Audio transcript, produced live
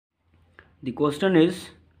The question is,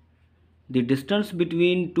 the distance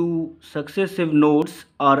between two successive nodes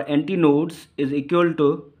or antinodes is equal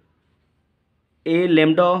to a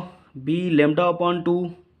lambda, b lambda upon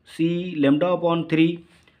 2, c lambda upon 3,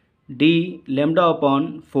 d lambda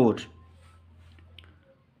upon 4.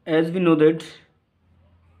 As we know that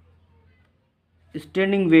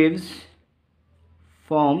standing waves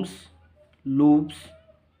forms loops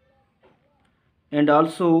and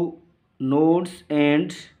also nodes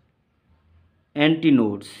and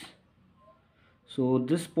antinodes. So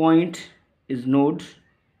this point is node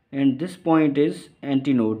and this point is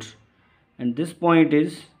antinode, and this point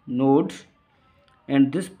is node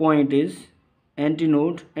and this point is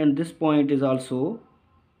antinode, and this point is also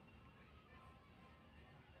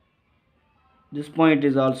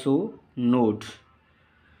node.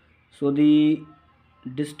 So the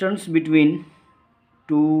distance between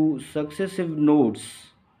two successive nodes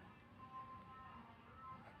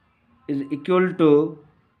is equal to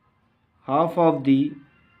half of the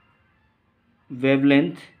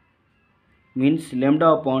wavelength, means lambda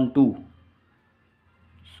upon 2.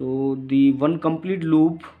 So the one complete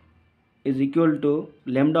loop is equal to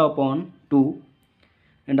lambda upon 2,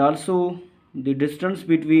 and also the distance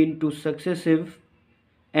between two successive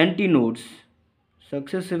antinodes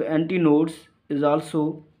is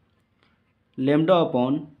also lambda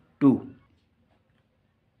upon 2.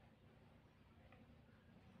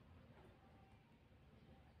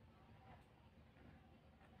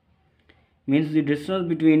 Means the distance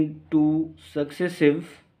between two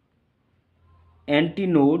successive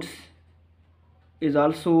antinodes is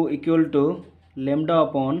also equal to lambda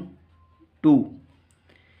upon 2,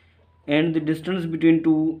 and the distance between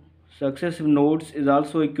two successive nodes is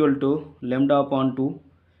also equal to lambda upon 2.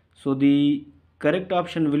 So the correct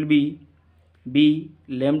option will be B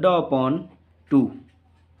lambda upon 2.